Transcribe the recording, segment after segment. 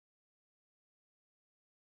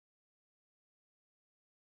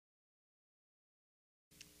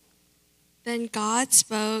Then God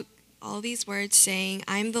spoke all these words, saying,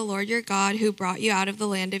 I am the Lord your God who brought you out of the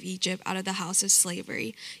land of Egypt, out of the house of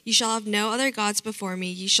slavery. You shall have no other gods before me.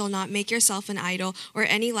 You shall not make yourself an idol or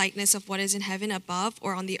any likeness of what is in heaven above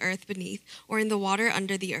or on the earth beneath or in the water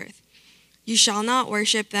under the earth. You shall not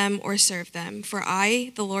worship them or serve them, for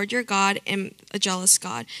I, the Lord your God, am a jealous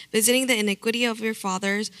God, visiting the iniquity of your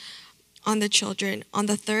fathers on the children, on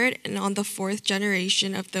the third and on the fourth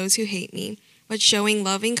generation of those who hate me, but showing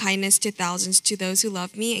loving kindness to thousands, to those who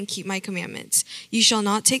love me and keep my commandments. You shall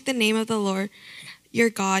not take the name of the Lord your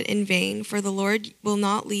God in vain, for the Lord will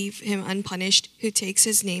not leave him unpunished who takes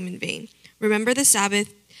his name in vain. Remember the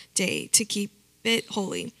Sabbath day to keep it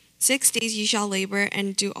holy. 6 days you shall labor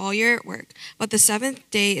and do all your work, but the seventh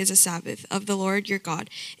day is a Sabbath of the Lord your God.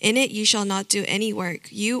 In it you shall not do any work,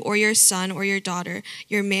 you or your son or your daughter,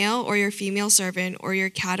 your male or your female servant, or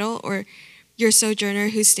your cattle or your sojourner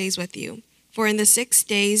who stays with you. For in the 6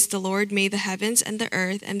 days the Lord made the heavens and the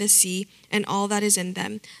earth and the sea and all that is in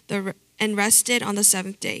them, and rested on the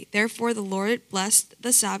seventh day. Therefore the Lord blessed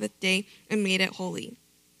the Sabbath day and made it holy.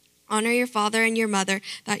 Honor your father and your mother,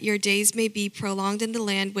 that your days may be prolonged in the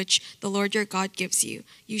land which the Lord your God gives you.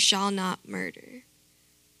 You shall not murder.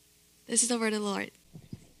 This is the word of the Lord.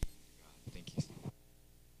 Thank you.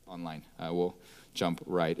 Online. We'll jump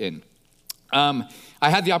right in. I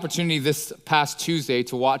had the opportunity this past Tuesday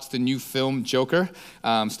to watch the new film Joker,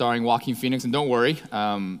 starring Joaquin Phoenix. And don't worry,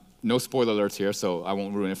 no spoiler alerts here, so I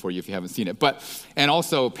won't ruin it for you if you haven't seen it. And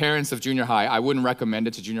also, parents of junior high, I wouldn't recommend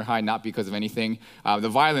it to junior high, not because of anything. The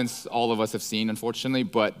violence all of us have seen, unfortunately,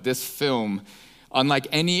 but this film, unlike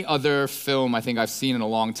any other film I think I've seen in a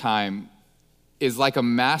long time, is like a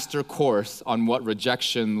master course on what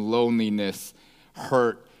rejection, loneliness,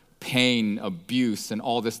 hurt, pain, abuse, and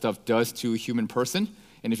all this stuff does to a human person.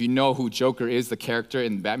 And if you know who Joker is, the character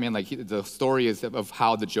in Batman, the story is of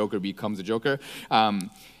how the Joker becomes a Joker.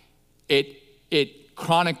 It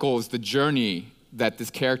chronicles the journey that this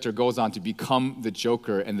character goes on to become the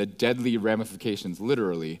Joker and the deadly ramifications,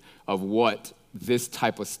 literally, of what this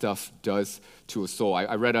type of stuff does to a soul.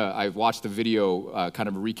 I watched a video, kind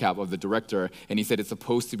of a recap of the director, and he said it's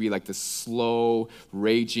supposed to be like the slow,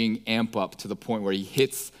 raging amp up to the point where he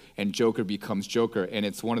hits and Joker becomes Joker, and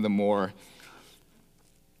it's one of the more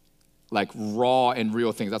like raw and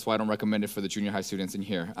real things. That's why I don't recommend it for the junior high students in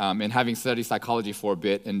here. And having studied psychology for a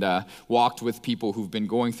bit and walked with people who've been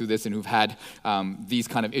going through this and who've had these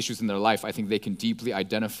kind of issues in their life, I think they can deeply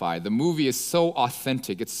identify. The movie is so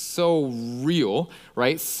authentic. It's so real,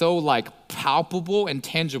 right? So like palpable and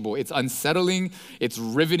tangible. It's unsettling. It's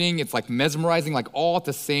riveting. It's like mesmerizing, like all at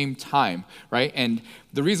the same time, right? And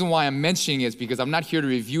the reason why I'm mentioning it is because I'm not here to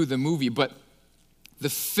review the movie, but the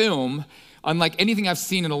film, unlike anything I've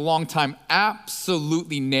seen in a long time,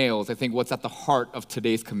 absolutely nails, I think, what's at the heart of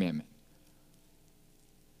today's commandment.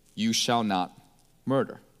 You shall not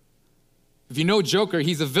murder. If you know Joker,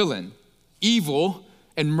 he's a villain. Evil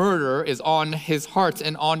and murder is on his heart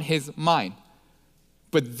and on his mind.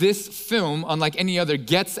 But this film, unlike any other,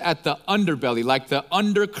 gets at the underbelly, like the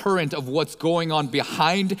undercurrent of what's going on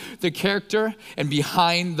behind the character and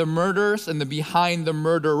behind the murderers and behind the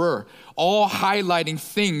murderer. All highlighting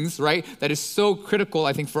things, right, that is so critical,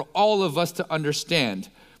 I think, for all of us to understand.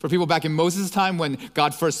 For people back in Moses' time when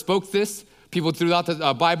God first spoke this, people throughout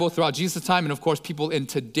the Bible, throughout Jesus' time, and of course people in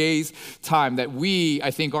today's time, that we,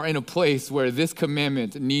 I think, are in a place where this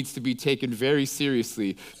commandment needs to be taken very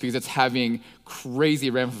seriously because it's having crazy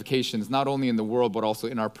ramifications, not only in the world, but also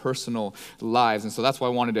in our personal lives. And so that's why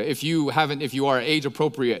I wanted to, if you are age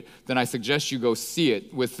appropriate, then I suggest you go see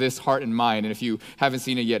it with this heart in mind. And if you haven't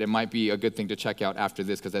seen it yet, it might be a good thing to check out after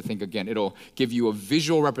this, because I think, again, it'll give you a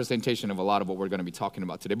visual representation of a lot of what we're going to be talking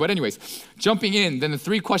about today. But anyways, jumping in, then the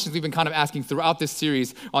three questions we've been kind of asking throughout this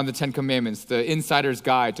series on the 10 Commandments, the insider's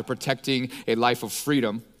guide to protecting a life of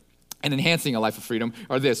freedom and enhancing a life of freedom,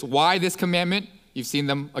 are this: why this commandment? You've seen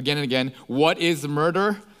them again and again. What is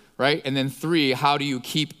murder, right? And then 3, how do you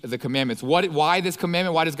keep the commandments? Why this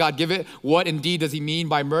commandment? Why does God give it? What indeed does he mean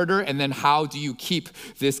by murder? And then how do you keep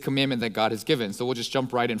this commandment that God has given? So we'll just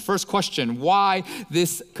jump right in. First question, why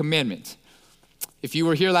this commandment? If you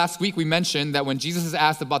were here last week, we mentioned that when Jesus is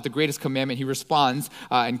asked about the greatest commandment, he responds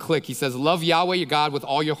and he says, love Yahweh your God with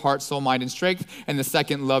all your heart, soul, mind, and strength. And the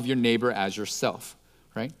second, love your neighbor as yourself,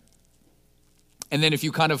 right? And then if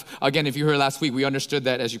you kind of, again, if you heard last week, we understood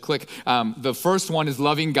that as you click, the first one is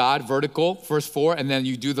loving God, vertical, first 4, and then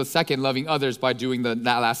you do the second, loving others, by doing that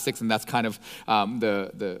last 6, and that's kind of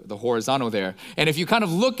the horizontal there. And if you kind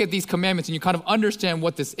of look at these commandments and you kind of understand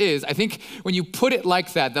what this is, I think when you put it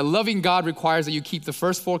like that loving God requires that you keep the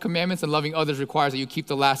first 4 commandments and loving others requires that you keep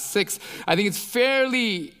the last 6, I think it's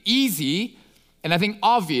fairly easy and I think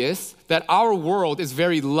obvious that our world is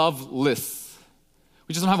very loveless.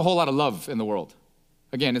 We just don't have a whole lot of love in the world.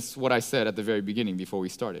 Again, it's what I said at the very beginning before we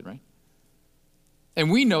started, right?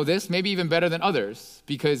 And we know this maybe even better than others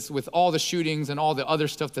because with all the shootings and all the other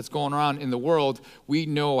stuff that's going around in the world, we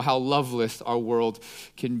know how loveless our world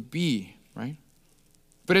can be, right?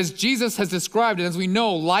 But as Jesus has described it, as we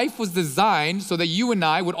know, life was designed so that you and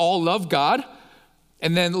I would all love God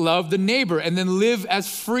and then love the neighbor and then live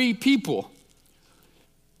as free people.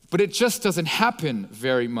 But it just doesn't happen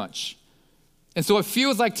very much. And so it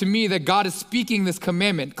feels like to me that God is speaking this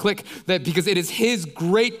commandment, click, that because it is his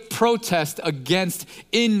great protest against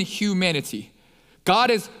inhumanity.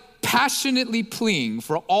 God is passionately pleading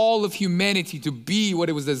for all of humanity to be what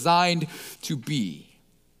it was designed to be.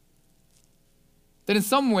 That in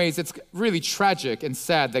some ways it's really tragic and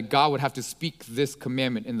sad that God would have to speak this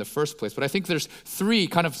commandment in the first place. But I think there's 3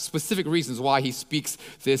 kind of specific reasons why he speaks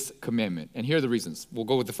this commandment. And here are the reasons. We'll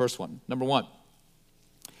go with the first one. Number 1.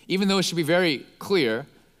 Even though it should be very clear,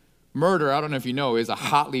 murder, I don't know if you know, is a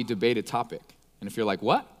hotly debated topic. And if you're like,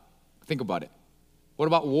 what? Think about it. What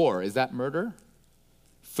about war? Is that murder?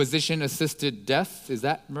 Physician-assisted death, is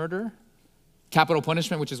that murder? Capital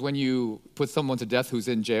punishment, which is when you put someone to death who's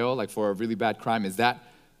in jail, like for a really bad crime, is that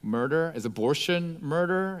murder? Is abortion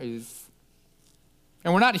murder?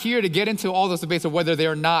 And we're not here to get into all those debates of whether they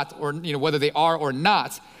are not, or whether they are or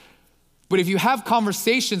not. But if you have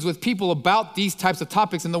conversations with people about these types of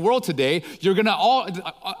topics in the world today, you're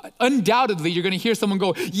undoubtedly hear someone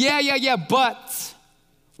go, yeah, but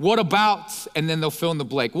what about? And then they'll fill in the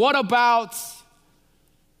blank. What about?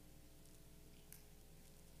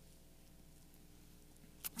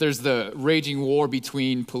 There's the raging war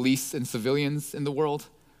between police and civilians in the world,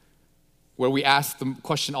 where we ask the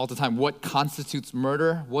question all the time, what constitutes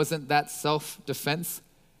murder? Wasn't that self-defense?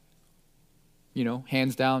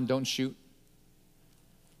 Hands down, don't shoot.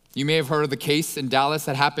 You may have heard of the case in Dallas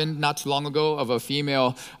that happened not too long ago of a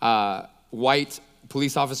female white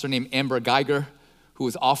police officer named Amber Geiger who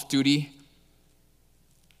was off duty.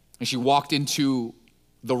 And she walked into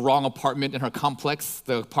the wrong apartment in her complex,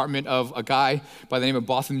 the apartment of a guy by the name of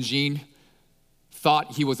Boston Jean.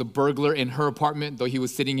 Thought he was a burglar in her apartment, though he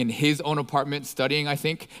was sitting in his own apartment studying, I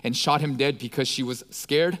think, and shot him dead because she was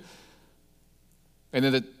scared. And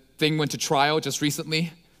then the thing went to trial just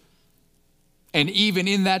recently. And even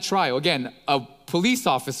in that trial, again, a police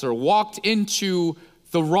officer walked into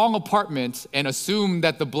the wrong apartment and assumed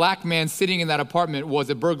that the black man sitting in that apartment was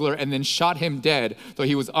a burglar and then shot him dead, though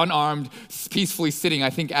he was unarmed, peacefully sitting, I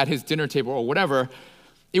think, at his dinner table or whatever.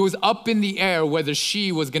 It was up in the air whether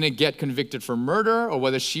she was going to get convicted for murder or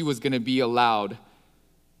whether she was going to be allowed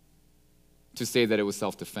to say that it was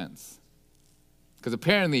self-defense. Because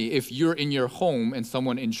apparently, if you're in your home and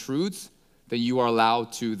someone intrudes, then you are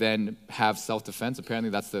allowed to then have self-defense. Apparently,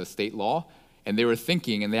 that's the state law. And they were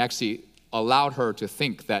thinking, and they actually allowed her to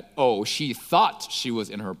think that, she thought she was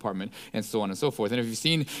in her apartment, and so on and so forth. And if you've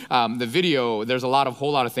seen the video, there's a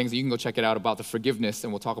whole lot of things that you can go check it out about the forgiveness,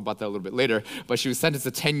 and we'll talk about that a little bit later. But she was sentenced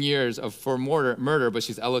to 10 years for murder, but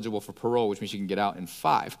she's eligible for parole, which means she can get out in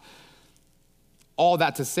 5. All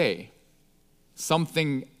that to say,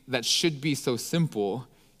 something that should be so simple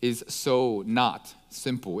is so not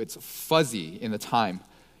simple. It's fuzzy in the time.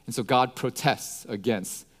 And so God protests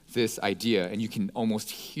against this idea, and you can almost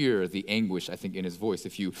hear the anguish, I think, in his voice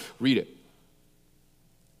if you read it.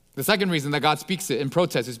 The second reason that God speaks it in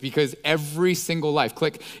protest is because every single life,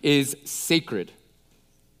 is sacred,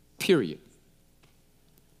 period.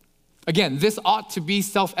 Again, this ought to be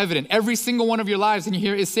self-evident. Every single one of your lives in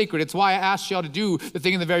here is sacred. It's why I asked y'all to do the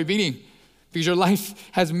thing in the very beginning, because your life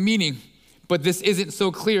has meaning. But this isn't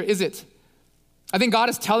so clear, is it? I think God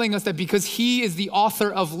is telling us that because he is the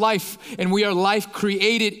author of life and we are life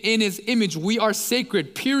created in his image, we are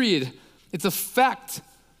sacred, period. It's a fact.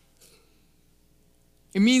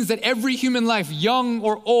 It means that every human life, young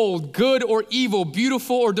or old, good or evil,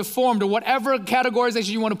 beautiful or deformed, or whatever categorization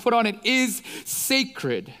you want to put on it, is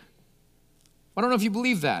sacred. I don't know if you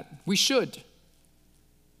believe that. We should.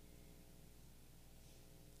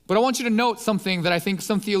 But I want you to note something that I think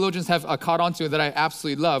some theologians have caught on to that I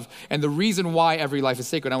absolutely love, and the reason why every life is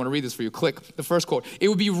sacred. I want to read this for you. Click the first quote. It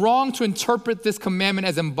would be wrong to interpret this commandment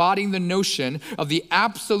as embodying the notion of the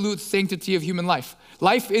absolute sanctity of human life.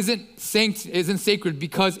 Life isn't sacred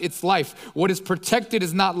because it's life. What is protected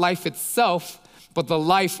is not life itself, but the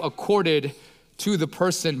life accorded to the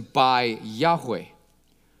person by Yahweh.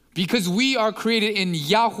 Because we are created in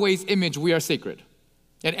Yahweh's image, we are sacred.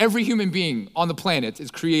 And every human being on the planet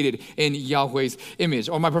is created in Yahweh's image.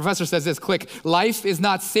 Or my professor says this, click, life is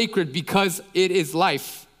not sacred because it is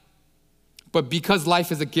life, but because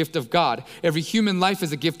life is a gift of God. Every human life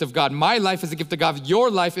is a gift of God. My life is a gift of God.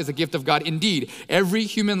 Your life is a gift of God. Indeed, every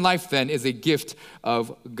human life then is a gift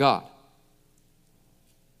of God.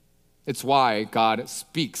 It's why God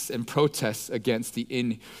speaks and protests against the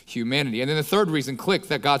inhumanity. And then the third reason, click,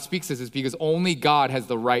 that God speaks is because only God has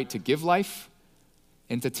the right to give life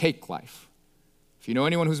and to take life. If you know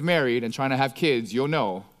anyone who's married and trying to have kids, you'll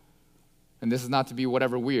know, and this is not to be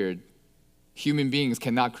whatever weird, human beings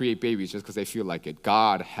cannot create babies just because they feel like it.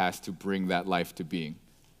 God has to bring that life to being.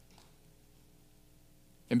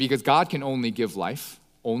 And because God can only give life,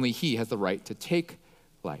 only He has the right to take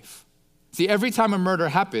life. See, every time a murder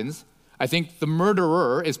happens, I think the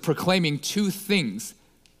murderer is proclaiming two things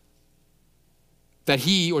that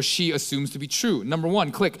he or she assumes to be true. Number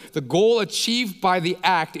one, click, the goal achieved by the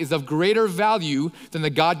act is of greater value than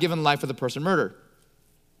the God-given life of the person murdered.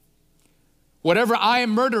 Whatever I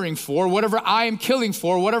am murdering for, whatever I am killing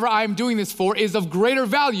for, whatever I am doing this for is of greater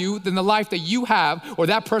value than the life that you have or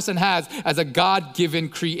that person has as a God-given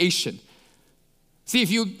creation. See,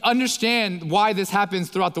 if you understand why this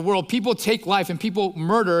happens throughout the world, people take life and people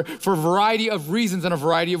murder for a variety of reasons in a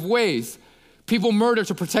variety of ways. People murder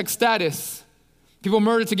to protect status. People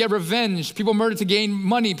murder to get revenge. People murder to gain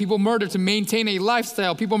money. People murder to maintain a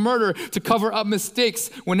lifestyle. People murder to cover up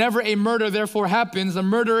mistakes. Whenever a murder therefore happens, the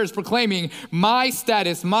murderer is proclaiming my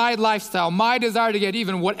status, my lifestyle, my desire to get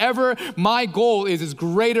even, whatever my goal is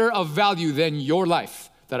greater of value than your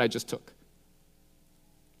life that I just took.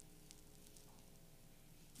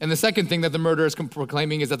 And the second thing that the murderer is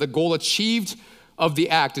proclaiming is that the goal achieved of the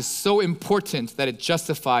act is so important that it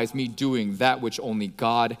justifies me doing that which only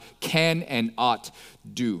God can and ought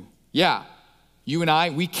do. Yeah, you and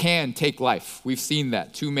I, we can take life. We've seen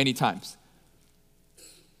that too many times.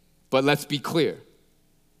 But let's be clear.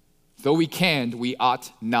 Though we can, we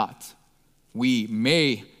ought not. We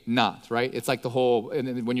may not, right? It's like the whole,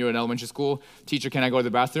 when you're in elementary school, teacher, can I go to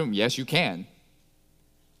the bathroom? Yes, you can.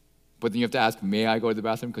 But then you have to ask, may I go to the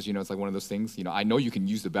bathroom? Because, it's like one of those things, I know you can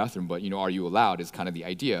use the bathroom, but, are you allowed is kind of the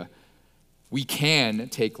idea. We can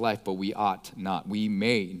take life, but we ought not. We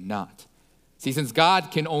may not. See, since God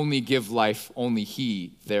can only give life, only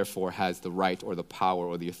He, therefore, has the right or the power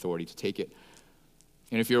or the authority to take it.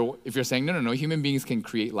 And if you're saying, no, human beings can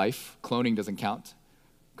create life, cloning doesn't count,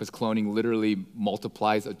 because cloning literally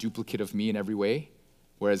multiplies a duplicate of me in every way.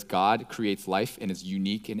 Whereas God creates life and is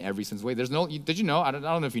unique in every sense way. Did you know, I don't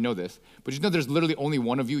know if you know this, but you know there's literally only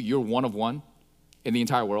one of you. You're one of one in the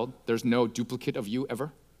entire world. There's no duplicate of you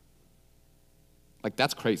ever. Like,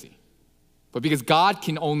 that's crazy. But because God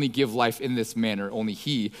can only give life in this manner, only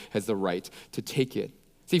He has the right to take it.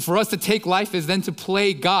 See, for us to take life is then to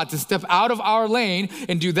play God, to step out of our lane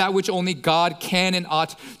and do that which only God can and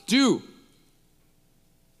ought do.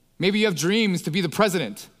 Maybe you have dreams to be the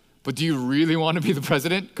president. But do you really want to be the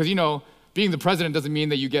president? Because, being the president doesn't mean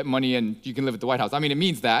that you get money and you can live at the White House. I mean, it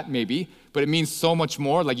means that, maybe, but it means so much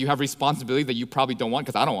more. Like, you have responsibility that you probably don't want,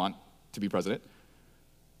 because I don't want to be president.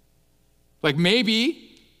 Like,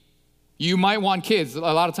 maybe you might want kids. A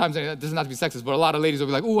lot of times, it doesn't have to be sexist, but a lot of ladies will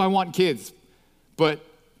be like, I want kids. But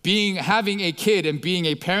having a kid and being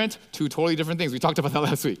a parent, two totally different things. We talked about that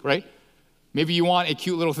last week, right? Maybe you want a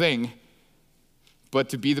cute little thing. But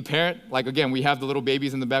to be the parent, like, again, we have the little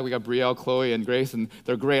babies in the back. We got Brielle, Chloe, and Grace, and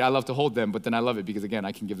they're great. I love to hold them, but then I love it because, again,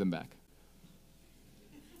 I can give them back.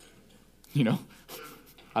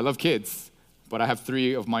 I love kids, but I have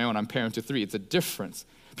 3 of my own. I'm parent to 3. It's a difference.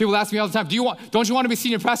 People ask me all the time, don't you want to be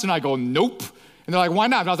senior pastor? And I go, nope. And they're like, why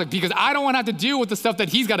not? And I was like, because I don't want to have to deal with the stuff that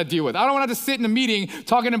he's got to deal with. I don't want to have to sit in a meeting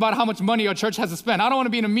talking about how much money our church has to spend. I don't want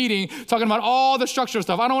to be in a meeting talking about all the structural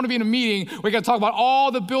stuff. I don't want to be in a meeting where we got to talk about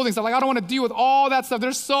all the building stuff. Like, I don't want to deal with all that stuff.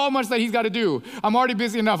 There's so much that he's got to do. I'm already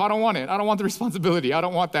busy enough. I don't want it. I don't want the responsibility. I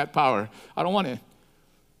don't want that power. I don't want it.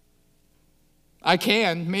 I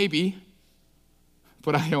can, maybe,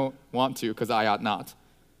 but I don't want to because I ought not.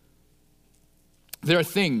 There are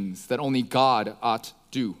things that only God ought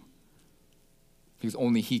do, because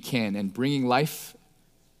only He can, and bringing life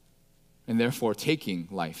and therefore taking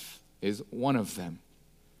life is one of them.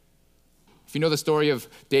 If you know the story of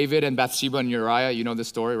David and Bathsheba and Uriah, you know this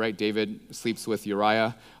story, right? David sleeps with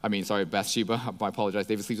Bathsheba. I apologize.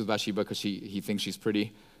 David sleeps with Bathsheba because he thinks she's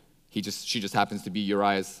pretty. She just happens to be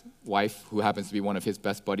Uriah's wife, who happens to be one of his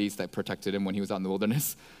best buddies that protected him when he was out in the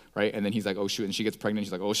wilderness, right? And then he's like, oh shoot, and she gets pregnant.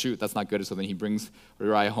 She's like, oh shoot, that's not good. So then he brings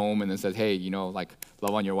Uriah home and then says, hey,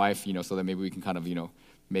 love on your wife, so that maybe we can kind of,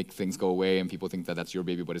 make things go away and people think that that's your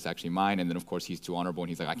baby, but it's actually mine. And then, of course, he's too honorable and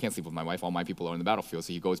he's like, I can't sleep with my wife. All my people are in the battlefield.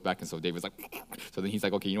 So he goes back and so David's like, so then he's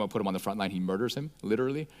like, okay, you know what, put him on the front line. He murders him,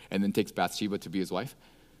 literally, and then takes Bathsheba to be his wife.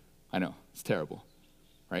 I know, it's terrible,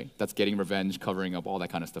 right? That's getting revenge, covering up, all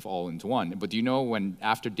that kind of stuff all into one. But do you know when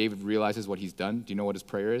after David realizes what he's done, do you know what his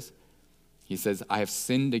prayer is? He says, I have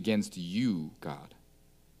sinned against you, God.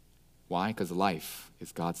 Why? Because life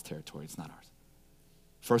is God's territory, it's not ours.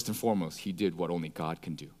 First and foremost, he did what only God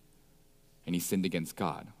can do. And he sinned against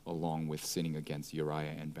God, along with sinning against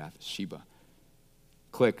Uriah and Bathsheba.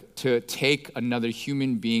 Click, to take another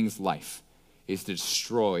human being's life is to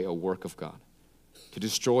destroy a work of God. To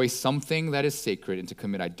destroy something that is sacred and to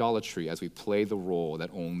commit idolatry as we play the role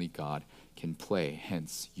that only God can play.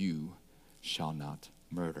 Hence, you shall not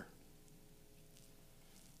murder.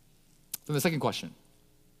 So the second question,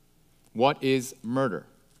 what is murder?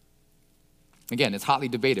 Again, it's hotly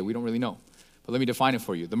debated. We don't really know. But let me define it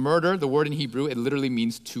for you. The murder, the word in Hebrew, it literally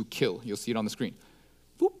means to kill. You'll see it on the screen.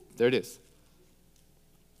 Boop, there it is.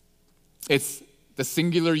 It's the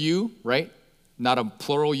singular you, right? Not a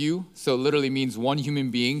plural you. So it literally means one human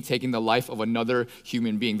being taking the life of another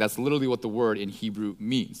human being. That's literally what the word in Hebrew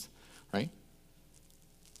means, right?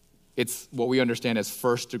 It's what we understand as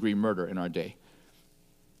first-degree murder in our day.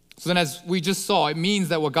 So then as we just saw, it means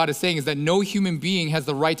that what God is saying is that no human being has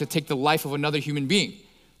the right to take the life of another human being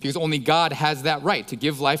because only God has that right to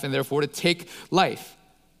give life and therefore to take life.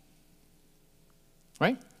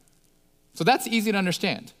 Right? So that's easy to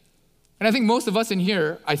understand. And I think most of us in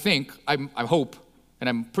here, I hope, and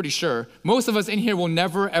I'm pretty sure, most of us in here will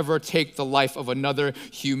never ever take the life of another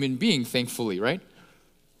human being, thankfully, right?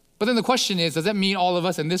 But then the question is, does that mean all of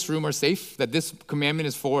us in this room are safe? That this commandment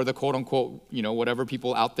is for the quote unquote, whatever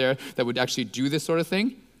people out there that would actually do this sort of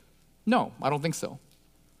thing? No, I don't think so.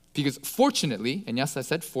 Because fortunately, and yes, I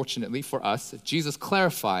said fortunately for us, Jesus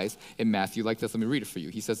clarifies in Matthew like this. Let me read it for you.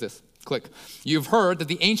 He says this, click. You've heard that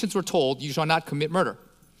the ancients were told, you shall not commit murder.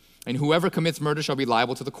 And whoever commits murder shall be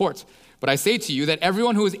liable to the court. But I say to you that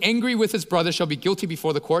everyone who is angry with his brother shall be guilty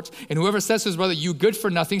before the court. And whoever says to his brother, you good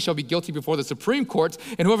for nothing, shall be guilty before the Supreme Court.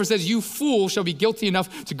 And whoever says, you fool, shall be guilty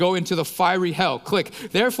enough to go into the fiery hell. Click.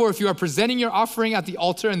 Therefore, if you are presenting your offering at the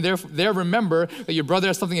altar and there remember that your brother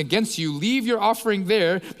has something against you, leave your offering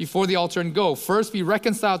there before the altar and go. First be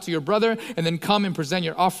reconciled to your brother and then come and present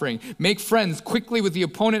your offering. Make friends quickly with the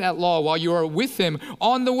opponent at law while you are with him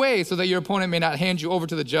on the way so that your opponent may not hand you over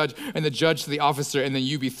to the judge and the judge to the officer and then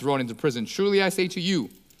you be thrown into prison. Truly I say to you,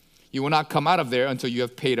 you will not come out of there until you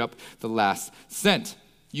have paid up the last cent.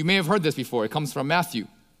 You may have heard this before. It comes from Matthew.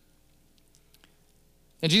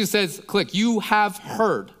 And Jesus says, click, you have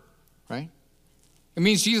heard, right? It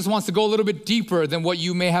means Jesus wants to go a little bit deeper than what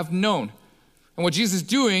you may have known. And what Jesus is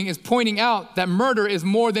doing is pointing out that murder is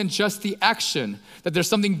more than just the action, that there's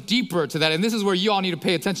something deeper to that. And this is where you all need to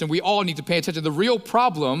pay attention. We all need to pay attention. The real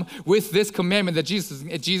problem with this commandment that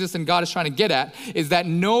Jesus and God is trying to get at is that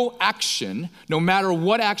no action, no matter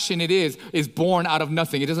what action it is born out of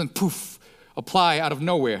nothing. It doesn't apply out of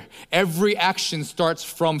nowhere. Every action starts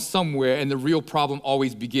from somewhere, and the real problem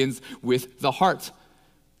always begins with the heart.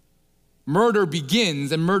 Murder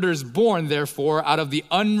begins and murder is born, therefore, out of the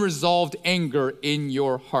unresolved anger in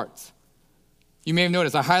your heart. You may have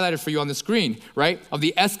noticed, I highlighted for you on the screen, right? Of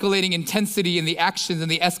the escalating intensity in the actions and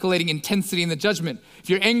the escalating intensity in the judgment.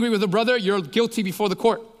 If you're angry with a brother, you're guilty before the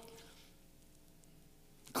court.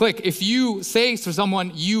 Click, if you say to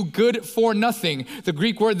someone, you good for nothing, the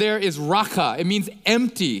Greek word there is raka. It means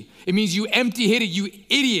empty. It means you empty-headed, you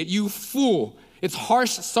idiot, you fool. It's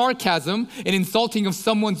harsh sarcasm and insulting of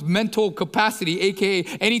someone's mental capacity, aka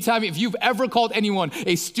anytime if you've ever called anyone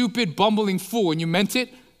a stupid, bumbling fool and you meant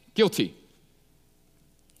it, guilty.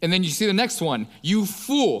 And then you see the next one, you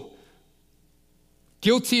fool.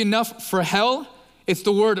 Guilty enough for hell. It's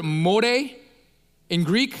the word more in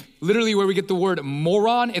Greek, literally where we get the word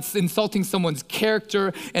moron. It's insulting someone's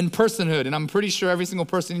character and personhood. And I'm pretty sure every single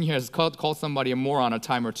person in here has called somebody a moron a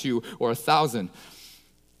time or two or 1,000.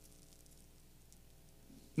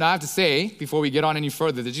 Now, I have to say, before we get on any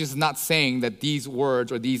further, that Jesus is not saying that these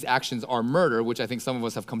words or these actions are murder, which I think some of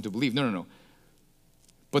us have come to believe. No.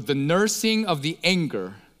 But the nursing of the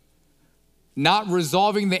anger, not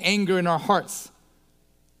resolving the anger in our hearts,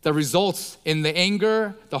 that results in the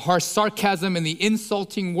anger, the harsh sarcasm, and the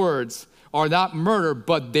insulting words are not murder,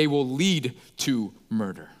 but they will lead to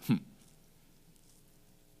murder.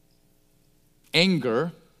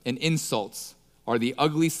 Anger and insults are the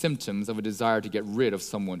ugly symptoms of a desire to get rid of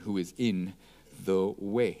someone who is in the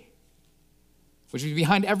way, which is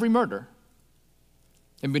behind every murder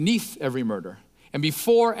and beneath every murder. And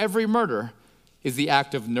before every murder is the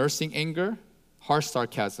act of nursing anger, harsh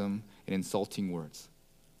sarcasm, and insulting words.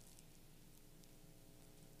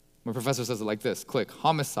 My professor says it like this, click,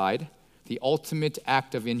 homicide, the ultimate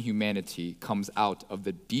act of inhumanity, comes out of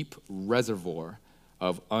the deep reservoir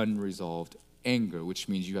of unresolved anger, which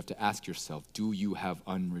means you have to ask yourself, do you have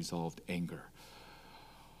unresolved anger?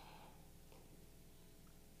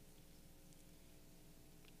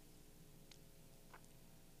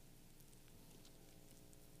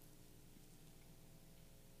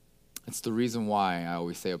 It's the reason why I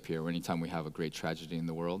always say up here, anytime we have a great tragedy in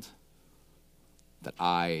the world, that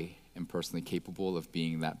I am personally capable of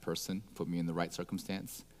being that person. Put me in the right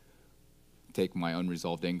circumstance. Take my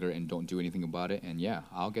unresolved anger and don't do anything about it. And yeah,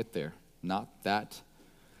 I'll get there. Not that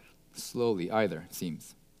slowly either, it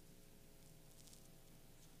seems.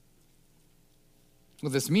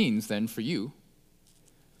 What this means then for you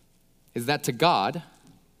is that to God,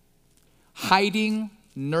 hiding,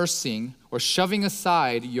 nursing, or shoving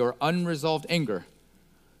aside your unresolved anger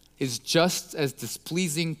is just as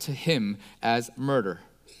displeasing to him as murder.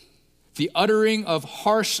 The uttering of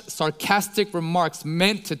harsh, sarcastic remarks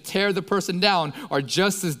meant to tear the person down are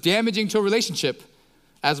just as damaging to a relationship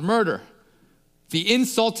as murder. The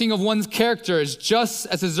insulting of one's character is just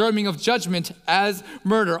as deserving of judgment as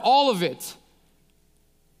murder. All of it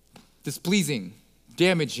displeasing,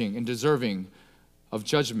 damaging, and deserving of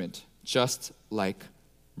judgment, just like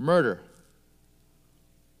murder.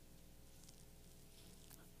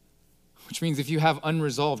 Which means if you have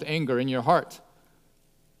unresolved anger in your heart,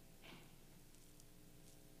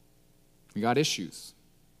 you got issues.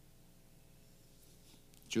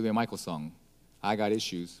 Julia Michaels song, I got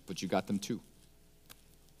issues, but you got them too.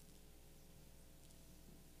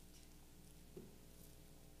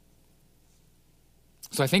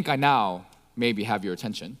 So I think I now maybe have your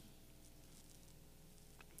attention.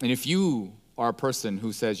 And if you are a person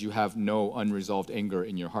who says you have no unresolved anger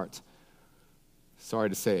in your heart, sorry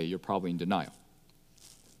to say, you're probably in denial.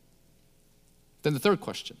 Then the third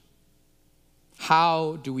question,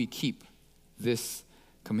 how do we keep this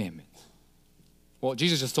commandment? Well,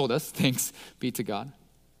 Jesus just told us, thanks be to God.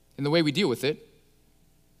 And the way we deal with it,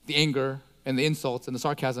 the anger and the insults and the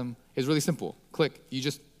sarcasm is really simple. Click, you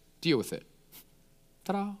just deal with it.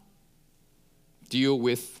 Ta-da. Deal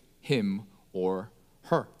with him or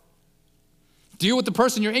her. Deal with the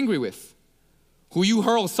person you're angry with, who you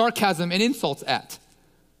hurl sarcasm and insults at.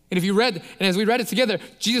 And if you read, and as we read it together,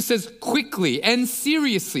 Jesus says quickly and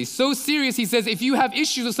seriously, so serious, he says, if you have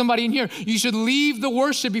issues with somebody in here, you should leave the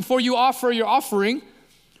worship before you offer your offering,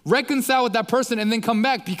 reconcile with that person, and then come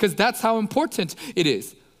back, because that's how important it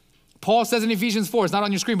is. Paul says in Ephesians 4, it's not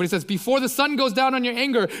on your screen, but he says, before the sun goes down on your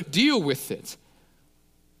anger, deal with it.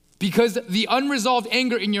 Because the unresolved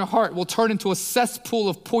anger in your heart will turn into a cesspool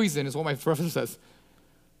of poison, is what my professor says.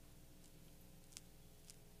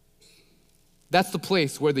 That's the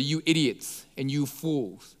place where the you idiots and you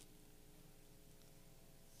fools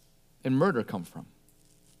and murder come from.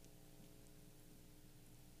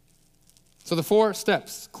 So the 4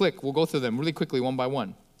 steps, click, we'll go through them really quickly one by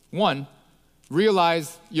one. 1,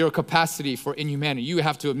 realize your capacity for inhumanity. You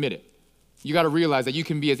have to admit it. You got to realize that you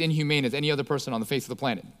can be as inhumane as any other person on the face of the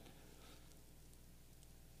planet.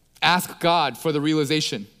 Ask God for the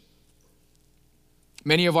realization.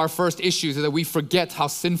 Many of our first issues is that we forget how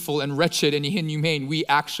sinful and wretched and inhumane we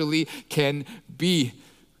actually can be.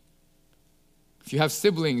 If you have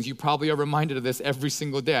siblings, you probably are reminded of this every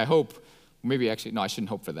single day, I hope. Maybe actually, no, I shouldn't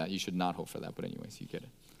hope for that. You should not hope for that, but anyways, you get it.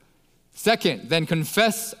 Second, then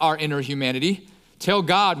confess our inner humanity. Tell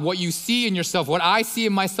God what you see in yourself, what I see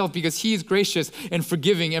in myself, because he is gracious and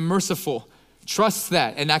forgiving and merciful. Trust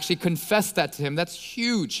that and actually confess that to him. That's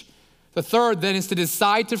huge. The third then is to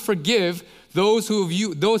decide to forgive those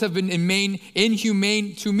have been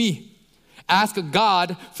inhumane to me. Ask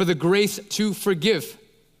God for the grace to forgive.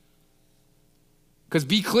 Because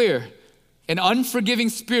be clear, an unforgiving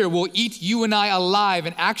spirit will eat you and I alive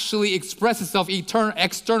and actually express itself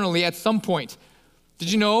externally at some point.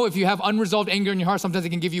 Did you know if you have unresolved anger in your heart, sometimes it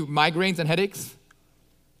can give you migraines and headaches?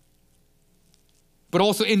 But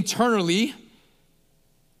also internally,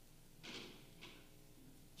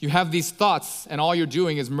 you have these thoughts, and all you're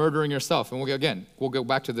doing is murdering yourself. And we'll go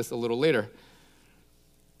back to this a little later.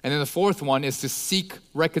 And then the fourth one is to seek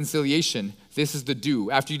reconciliation. This is the do.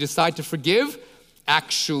 After you decide to forgive,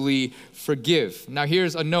 actually forgive. Now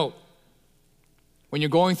here's a note. when you're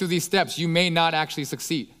going through these steps, you may not actually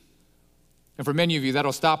succeed. And for many of you,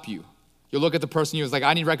 that'll stop you. You'll look at the person who's like,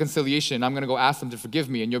 I need reconciliation. I'm going to go ask them to forgive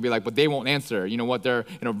me. And you'll be like, but they won't answer. You know what? They're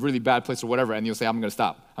in a really bad place or whatever. And you'll say, I'm going to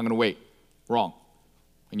stop. I'm going to wait. Wrong.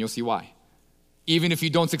 And you'll see why. Even if you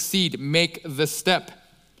don't succeed, make the step.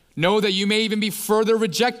 Know that you may even be further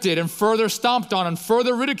rejected and further stomped on and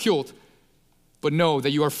further ridiculed. But know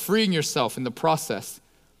that you are freeing yourself in the process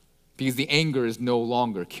because the anger is no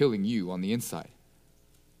longer killing you on the inside.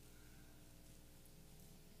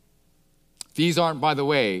 These aren't, by the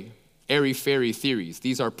way, airy-fairy theories.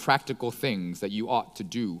 These are practical things that you ought to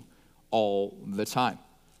do all the time.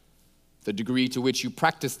 The degree to which you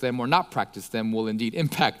practice them or not practice them will indeed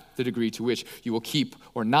impact the degree to which you will keep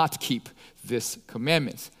or not keep this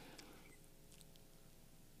commandment.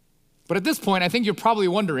 But at this point, I think you're probably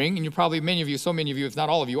wondering, and you're probably, many of you, so many of you, if not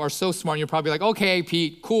all of you, are so smart, you're probably like, okay,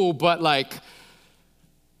 Pete, cool, but like,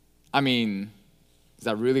 I mean, is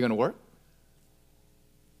that really going to work?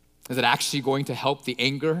 Is it actually going to help the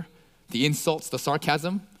anger, the insults, the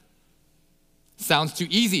sarcasm? Sounds too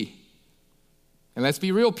easy. And let's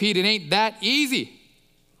be real, Pete, it ain't that easy.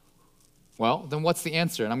 Well, then what's the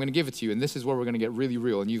answer? And I'm going to give it to you, and this is where we're going to get really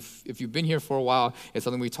real. And if you've been here for a while, it's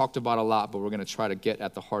something we talked about a lot, but we're going to try to get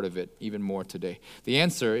at the heart of it even more today. The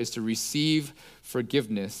answer is to receive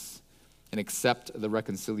forgiveness and accept the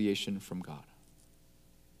reconciliation from God.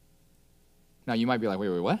 Now, you might be like, wait,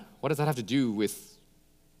 what? What does that have to do with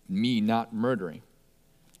me not murdering?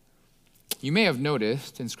 You may have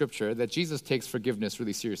noticed in Scripture that Jesus takes forgiveness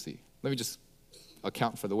really seriously. Let me just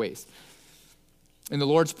account for the ways. In the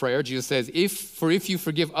Lord's Prayer, Jesus says, if you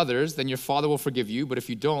forgive others, then your Father will forgive you, but if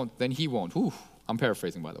you don't, then he won't. Whew, I'm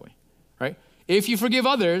paraphrasing, by the way, right? If you forgive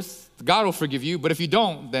others, God will forgive you, but if you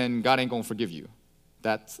don't, then God ain't gonna forgive you.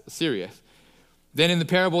 That's serious. Then in the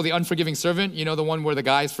parable of the unforgiving servant, you know, the one where the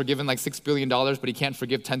guy is forgiven like $6 billion, but he can't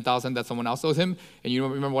forgive 10,000 that someone else owes him. And you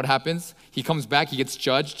remember what happens? He comes back, he gets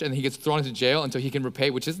judged, and he gets thrown into jail until he can repay,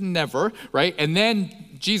 which is never, right? And then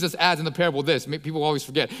Jesus adds in the parable this, people always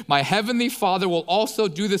forget, my heavenly Father will also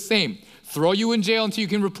do the same. Throw you in jail until you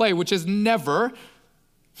can repay, which is never,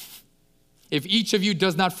 if each of you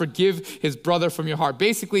does not forgive his brother from your heart.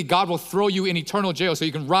 Basically, God will throw you in eternal jail so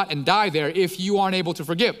you can rot and die there if you aren't able to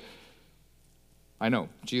forgive. I know,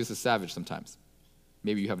 Jesus is savage sometimes.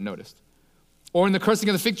 Maybe you haven't noticed. Or in the cursing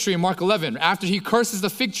of the fig tree in Mark 11, after he curses the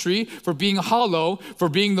fig tree for being hollow, for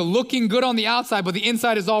being the looking good on the outside, but the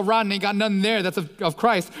inside is all rotten, ain't got nothing there, that's of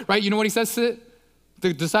Christ, right? You know what he says to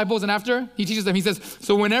the disciples? And after, he teaches them, he says,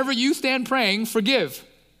 so whenever you stand praying, forgive.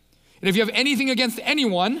 And if you have anything against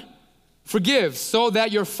anyone, forgive, so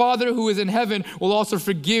that your Father who is in heaven will also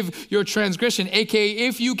forgive your transgression. AKA,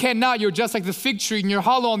 if you cannot, you're just like the fig tree and you're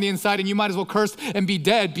hollow on the inside and you might as well curse and be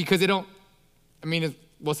dead because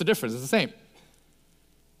what's the difference? It's the same.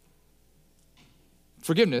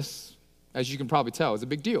 Forgiveness, as you can probably tell, is a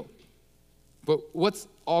big deal. But what's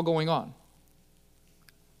all going on?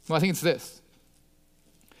 Well, I think it's this.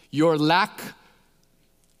 Your lack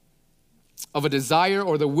of a desire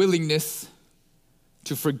or the willingness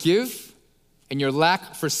to forgive and your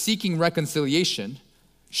lack for seeking reconciliation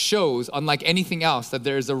shows, unlike anything else, that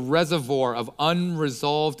there is a reservoir of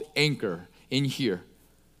unresolved anger in here,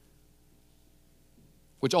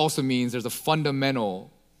 which also means there's a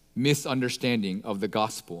fundamental misunderstanding of the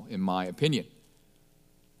gospel, in my opinion.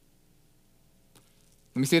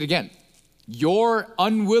 Let me say it again. Your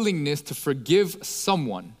unwillingness to forgive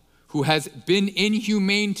someone who has been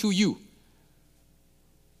inhumane to you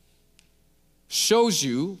shows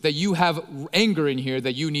you that you have anger in here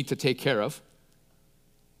that you need to take care of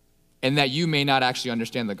and that you may not actually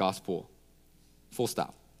understand the gospel, full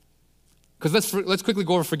stop. Because let's quickly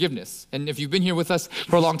go over forgiveness. And if you've been here with us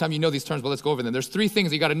for a long time, you know these terms, but let's go over them. There's three things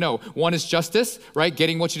that you got to know. One is justice, right?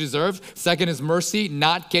 Getting what you deserve. Second is mercy,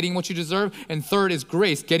 not getting what you deserve. And third is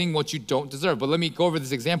grace, getting what you don't deserve. But let me go over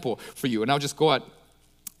this example for you. And I'll just go at,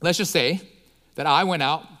 let's just say that I went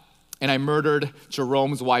out and I murdered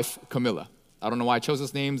Jerome's wife, Camilla. I don't know why I chose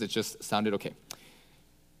those names. It just sounded okay.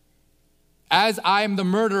 As I am the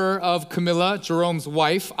murderer of Camilla, Jerome's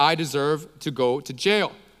wife, I deserve to go to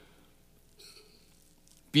jail.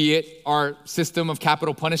 Be it our system of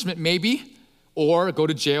capital punishment, maybe, or go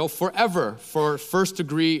to jail forever for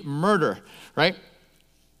first-degree murder, right?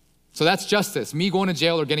 So that's justice, me going to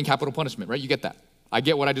jail or getting capital punishment, right? You get that. I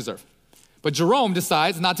get what I deserve. But Jerome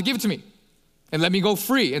decides not to give it to me and let me go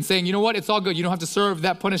free and saying, you know what, it's all good. You don't have to serve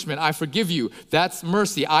that punishment. I forgive you. That's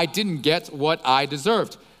mercy. I didn't get what I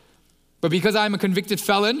deserved. But because I'm a convicted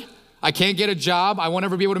felon, I can't get a job. I won't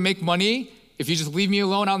ever be able to make money. If you just leave me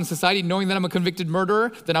alone out in society knowing that I'm a convicted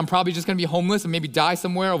murderer, then I'm probably just gonna be homeless and maybe die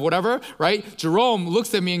somewhere or whatever, right? Jerome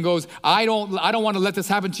looks at me and goes, I don't want to let this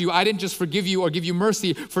happen to you. I didn't just forgive you or give you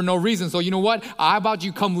mercy for no reason. So you know what? How about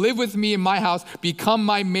you come live with me in my house, become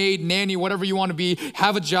my maid, nanny, whatever you want to be,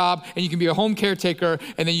 have a job, and you can be a home caretaker,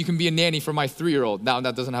 and then you can be a nanny for my 3-year-old. Now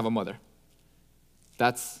that doesn't have a mother.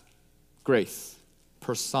 That's grace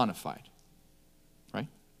personified, right?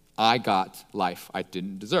 I got life I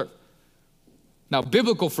didn't deserve. Now,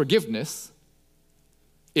 biblical forgiveness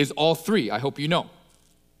is all three, I hope you know.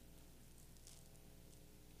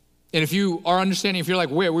 And if you are understanding, if you're like,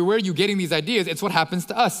 where are you getting these ideas? It's what happens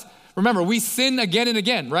to us. Remember, we sin again and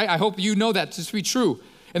again, right? I hope you know that to be true.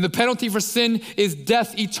 And the penalty for sin is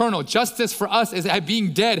death eternal. Justice for us is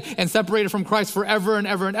being dead and separated from Christ forever and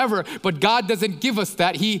ever and ever. But God doesn't give us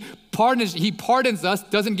that. He pardons us,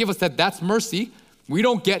 doesn't give us that. That's mercy. We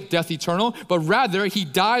don't get death eternal, but rather he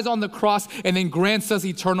dies on the cross and then grants us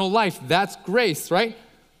eternal life. That's grace, right?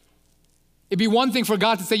 It'd be one thing for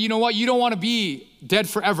God to say, you know what, you don't want to be dead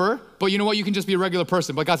forever, but you know what, you can just be a regular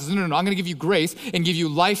person. But God says, no, I'm going to give you grace and give you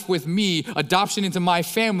life with me, adoption into my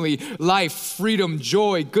family, life, freedom,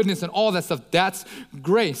 joy, goodness, and all that stuff. That's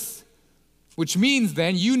grace. Which means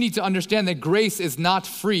then you need to understand that grace is not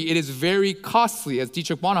free. It is very costly, as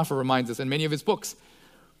Dietrich Bonhoeffer reminds us in many of his books.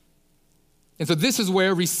 And so this is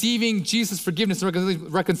where receiving Jesus' forgiveness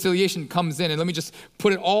and reconciliation comes in. And let me just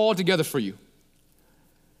put it all together for you.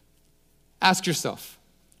 Ask yourself,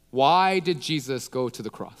 why did Jesus go to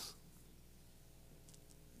the cross?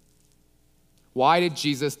 Why did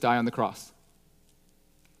Jesus die on the cross?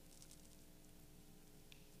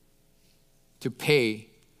 To pay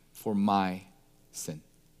for my sin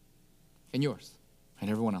and yours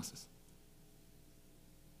and everyone else's.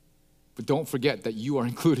 But don't forget that you are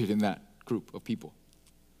included in that group of people.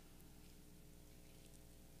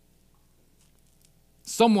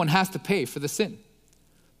 Someone has to pay for the sin.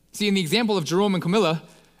 See, in the example of Jerome and Camilla,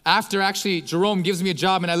 after actually Jerome gives me a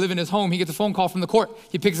job and I live in his home, he gets a phone call from the court.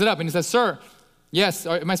 He picks it up and he says, sir, yes,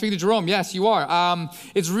 am I speaking to Jerome? Yes, you are.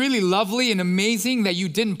 It's really lovely and amazing that you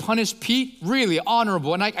didn't punish Pete. Really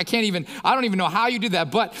honorable. And I don't even know how you did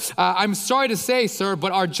that. But I'm sorry to say, sir,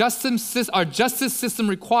 but our justice system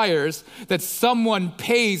requires that someone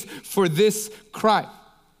pays for this crime.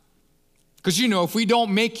 Because if we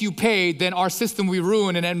don't make you pay, then our system will be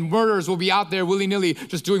ruined and then murderers will be out there willy-nilly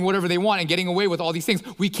just doing whatever they want and getting away with all these things.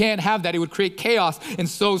 We can't have that. It would create chaos. And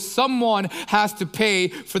so someone has to pay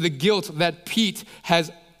for the guilt that Pete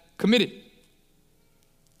has committed.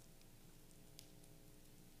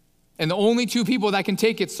 And the only two people that can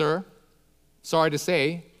take it, sir, sorry to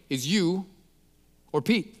say, is you or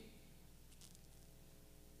Pete.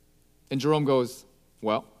 And Jerome goes,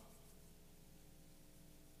 well,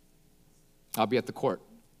 I'll be at the court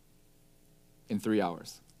in 3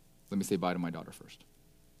 hours. Let me say bye to my daughter first.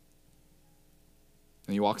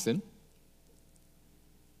 And he walks in. And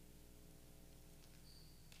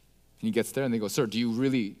he gets there and they go, sir, do you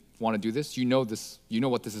really want to do this? You know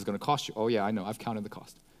what this is going to cost you. Oh yeah, I know. I've counted the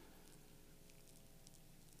cost.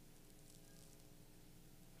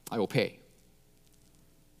 I will pay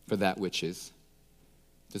for that which is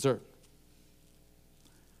deserved.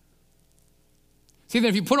 See, then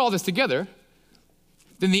if you put all this together,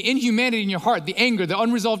 then the inhumanity in your heart, the anger, the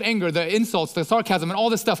unresolved anger, the insults, the sarcasm, and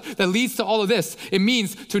all this stuff that leads to all of this, it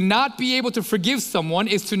means to not be able to forgive someone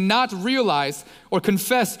is to not realize or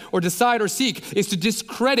confess or decide or seek, is to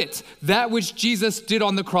discredit that which Jesus did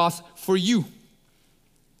on the cross for you.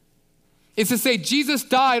 It's to say Jesus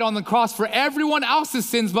died on the cross for everyone else's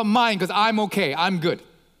sins but mine because I'm okay, I'm good.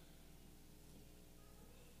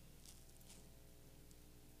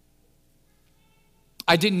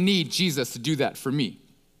 I didn't need Jesus to do that for me.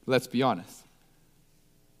 Let's be honest.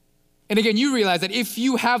 And again, you realize that if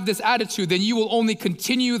you have this attitude, then you will only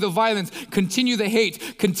continue the violence, continue the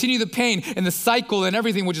hate, continue the pain, and the cycle and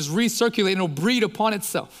everything will just recirculate and it'll breed upon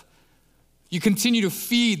itself. You continue to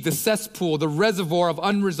feed the cesspool, the reservoir of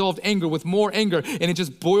unresolved anger with more anger, and it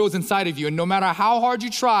just boils inside of you. And no matter how hard you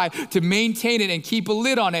try to maintain it and keep a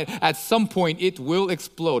lid on it, at some point it will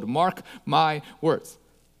explode. Mark my words.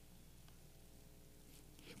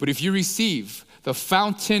 But if you receive the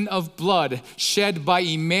fountain of blood shed by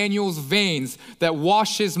Emmanuel's veins that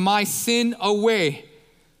washes my sin away,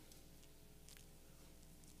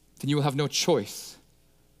 then you will have no choice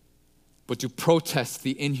but to protest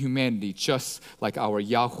the inhumanity just like our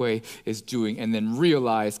Yahweh is doing, and then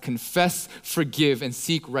realize, confess, forgive, and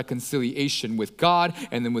seek reconciliation with God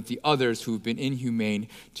and then with the others who've been inhumane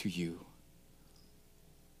to you.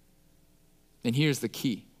 And here's the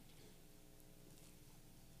key.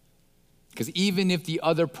 Because even if the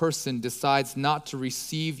other person decides not to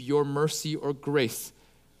receive your mercy or grace,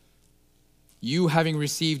 you having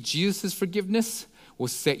received Jesus' forgiveness will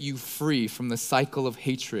set you free from the cycle of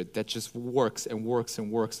hatred that just works and works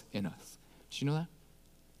and works in us. Did you know that?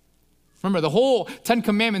 Remember, the whole Ten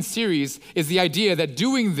Commandments series is the idea that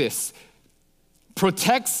doing this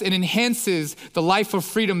protects and enhances the life of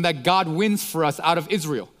freedom that God wins for us out of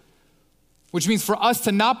Israel. Which means for us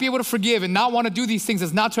to not be able to forgive and not want to do these things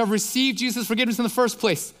is not to have received Jesus' forgiveness in the first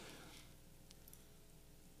place.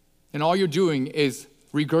 And all you're doing is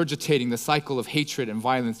regurgitating the cycle of hatred and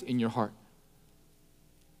violence in your heart.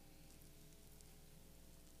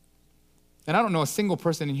 And I don't know a single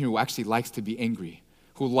person in here who actually likes to be angry,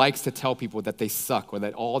 who likes to tell people that they suck or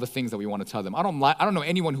that all the things that we want to tell them. I don't know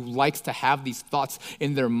anyone who likes to have these thoughts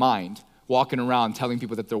in their mind, walking around telling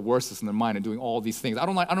people that they're worthless in their mind and doing all these things. I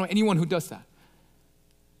don't know anyone who does that.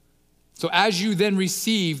 So as you then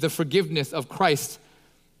receive the forgiveness of Christ,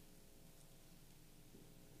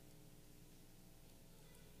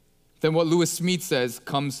 then what Lewis Smead says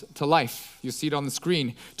comes to life. You see it on the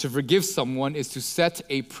screen. To forgive someone is to set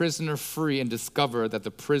a prisoner free and discover that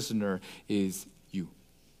the prisoner is you.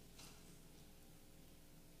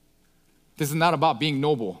 This is not about being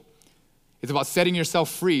noble. It's about setting yourself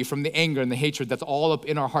free from the anger and the hatred that's all up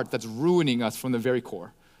in our heart, that's ruining us from the very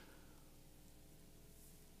core.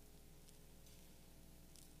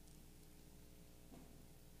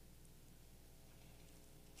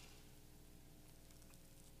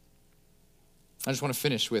 I just want to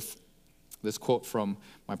finish with this quote from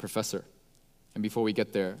my professor. And before we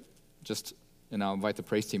get there, and I'll invite the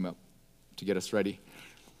praise team up to get us ready.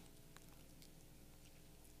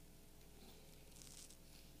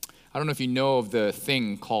 I don't know if you know of the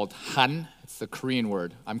thing called han. It's a Korean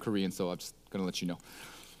word. I'm Korean, so I'm just going to let you know.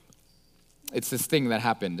 It's this thing that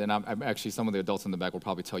happened, and I'm actually, some of the adults in the back will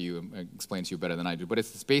probably tell you and explain to you better than I do, but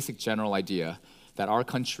it's this basic general idea that our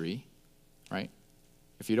country, right?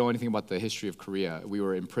 If you know anything about the history of Korea, we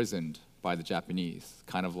were imprisoned by the Japanese,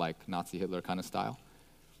 kind of like Nazi Hitler kind of style.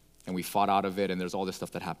 And we fought out of it, and there's all this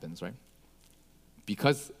stuff that happens, right?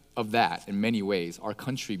 Because of that, in many ways, our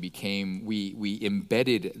country became, we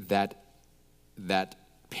embedded that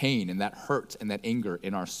pain and that hurt and that anger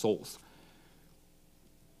in our souls.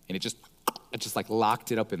 And it just like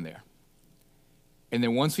locked it up in there. And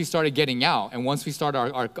then once we started getting out, and once we started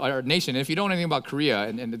our nation, and if you don't know anything about Korea,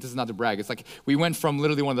 and this is not to brag, it's like we went from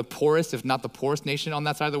literally one of the poorest, if not the poorest nation on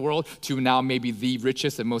that side of the world, to now maybe the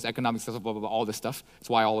richest and most economic successful, blah, blah, blah, all this stuff. That's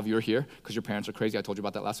why all of you are here, because your parents are crazy. I told you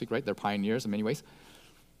about that last week, right? They're pioneers in many ways.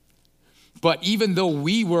 But even though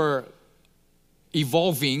we were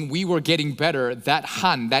evolving, we were getting better, that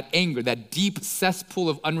han, that anger, that deep cesspool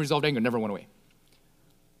of unresolved anger never went away.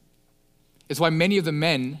 It's why many of the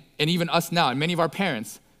men, and even us now, and many of our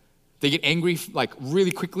parents, they get angry like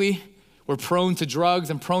really quickly. We're prone to drugs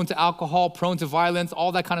and prone to alcohol, prone to violence,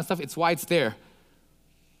 all that kind of stuff. It's why it's there.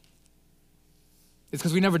 It's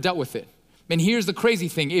because we never dealt with it. And here's the crazy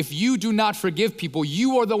thing. If you do not forgive people,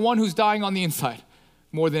 you are the one who's dying on the inside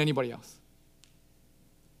more than anybody else.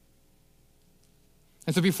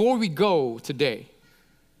 And so before we go today,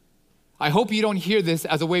 I hope you don't hear this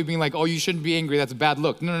as a way of being like, oh, you shouldn't be angry, that's a bad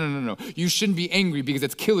look. No. You shouldn't be angry because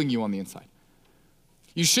it's killing you on the inside.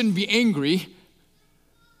 You shouldn't be angry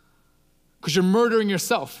because you're murdering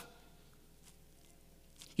yourself.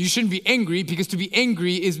 You shouldn't be angry because to be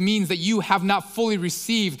angry means that you have not fully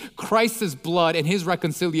received Christ's blood and his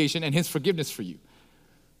reconciliation and his forgiveness for you.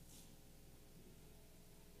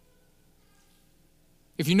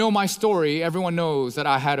 If you know my story, everyone knows that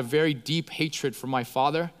I had a very deep hatred for my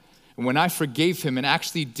father. And when I forgave him and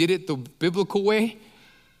actually did it the biblical way,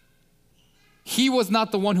 he was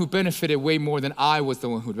not the one who benefited way more than I was the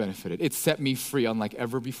one who benefited. It set me free unlike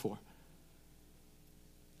ever before.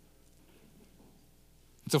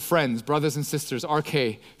 So friends, brothers and sisters,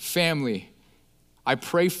 RK, family, I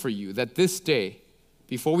pray for you that this day,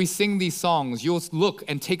 before we sing these songs, you'll look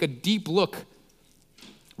and take a deep look.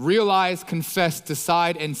 Realize, confess,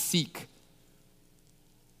 decide, and seek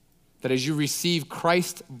that as you receive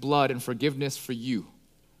Christ's blood and forgiveness for you,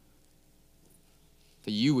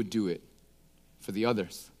 that you would do it for the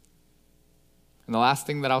others. And the last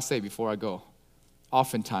thing that I'll say before I go,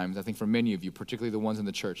 oftentimes, I think for many of you, particularly the ones in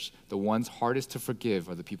the church, the ones hardest to forgive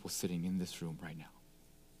are the people sitting in this room right now.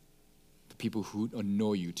 The people who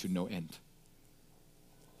annoy you to no end.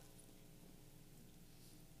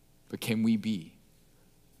 But can we be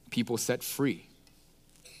people set free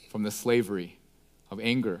from the slavery of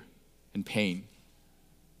anger and pain,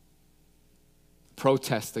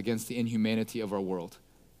 protest against the inhumanity of our world,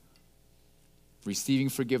 receiving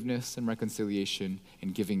forgiveness and reconciliation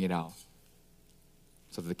and giving it out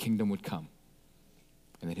so that the kingdom would come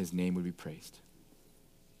and that his name would be praised.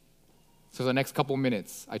 So the next couple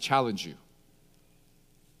minutes, I challenge you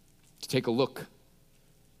to take a look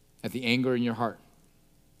at the anger in your heart.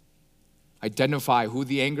 Identify who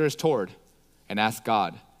the anger is toward and ask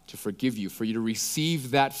God to forgive you, for you to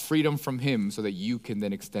receive that freedom from him so that you can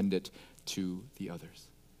then extend it to the others.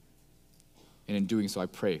 And in doing so, I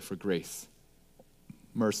pray for grace,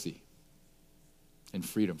 mercy, and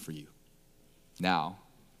freedom for you now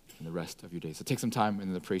and the rest of your days. So take some time, and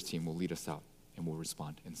then the praise team will lead us out, and we'll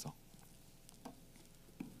respond in song.